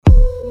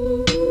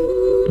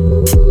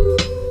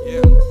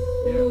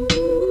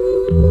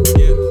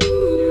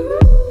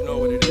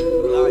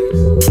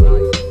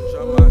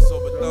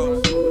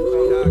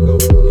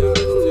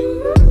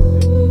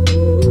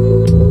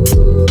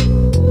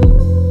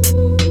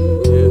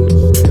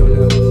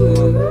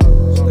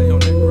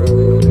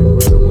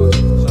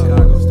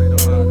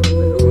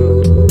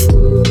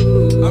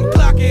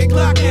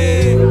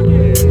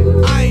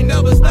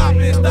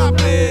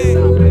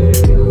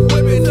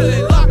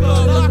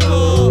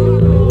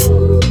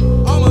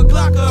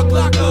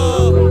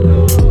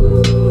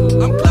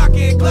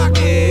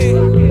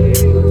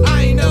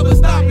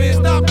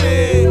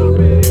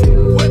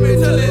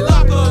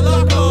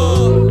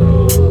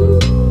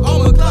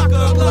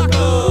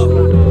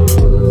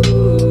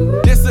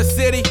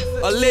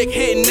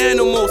Hitting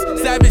animals,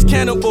 savage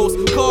cannibals,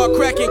 car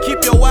cracking,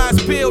 keep your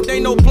eyes peeled.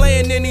 Ain't no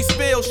playing in these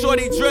fields,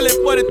 shorty drilling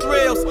for the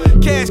thrills.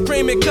 Cash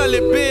creaming,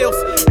 colored bills,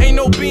 ain't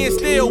no being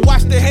still.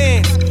 Watch the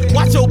hands,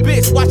 watch your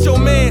bitch, watch your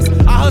mans.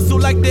 I hustle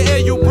like the air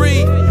you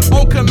breathe,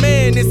 on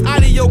command. It's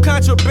audio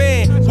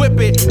contraband. Whip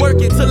it,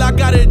 work it till I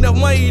got enough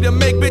money to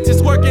make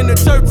bitches work in the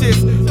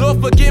churches.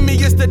 Lord forgive me,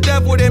 it's the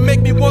devil that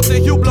make me want the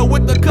Hublot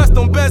with the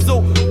custom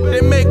bezel.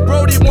 They make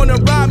Brody wanna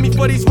rob me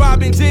for these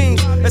robbing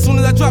jeans. As soon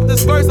as I drop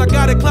this verse, I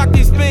gotta clock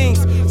these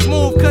fiends.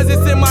 Smooth cause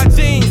it's in my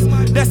jeans.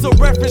 That's a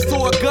reference to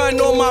a gun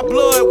on my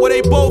blood, where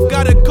they both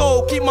got a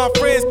code. Keep my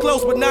friends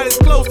close, but not as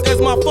close as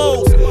my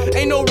foes.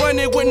 Ain't no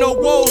running with no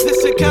woes,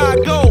 it's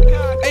Chicago.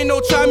 Ain't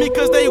no try me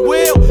cause they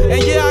will.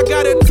 And yeah, I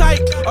got a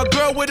type, a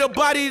girl with a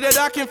body that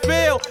I can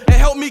feel. And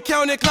help me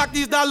count and clock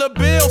these dollar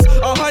bills.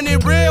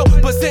 100 real,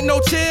 percent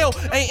no chill.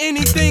 Ain't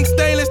anything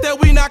stainless that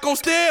we not gon'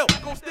 steal.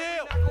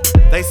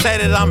 They say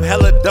that I'm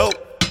hella dope.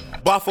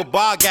 Bar for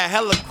bar, got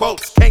hella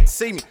quotes. Can't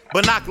see me,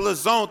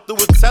 binoculars on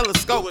through a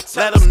telescope.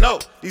 Let them know,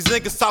 these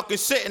niggas talking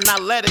shit and I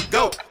let it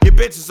go. Your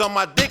bitches on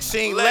my dick, she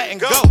ain't letting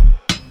go.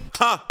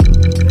 Huh,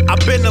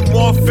 I've been to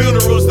more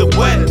funerals than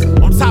weddings.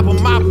 On top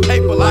of my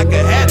paper like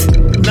a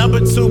headache. Number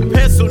 2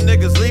 pencil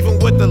niggas leaving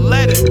with the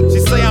letter. She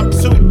say I'm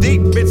too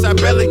deep, bitch, I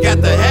barely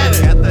got the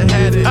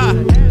headache. Huh,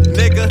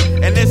 nigga,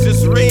 and it's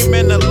just Riem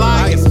and the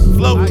Lions.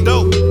 Flow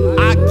dope,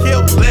 I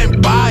kill Limb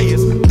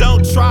bias.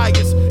 Don't try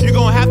us, you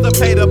gon' have to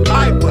pay the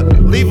piper.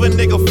 Leave a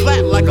nigga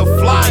flat like a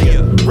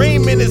flyer.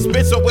 Riem in this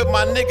bitch up with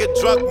my nigga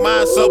drunk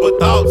mind, sober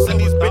thoughts. And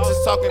these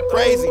bitches talking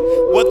crazy,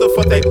 what the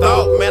fuck they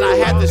thought? Man, I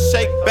had to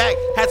shake back,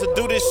 had to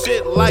do this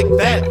shit like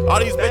that. All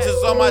these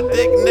bitches on my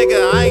dick,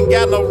 nigga, I ain't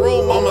got no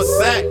room on my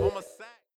sack.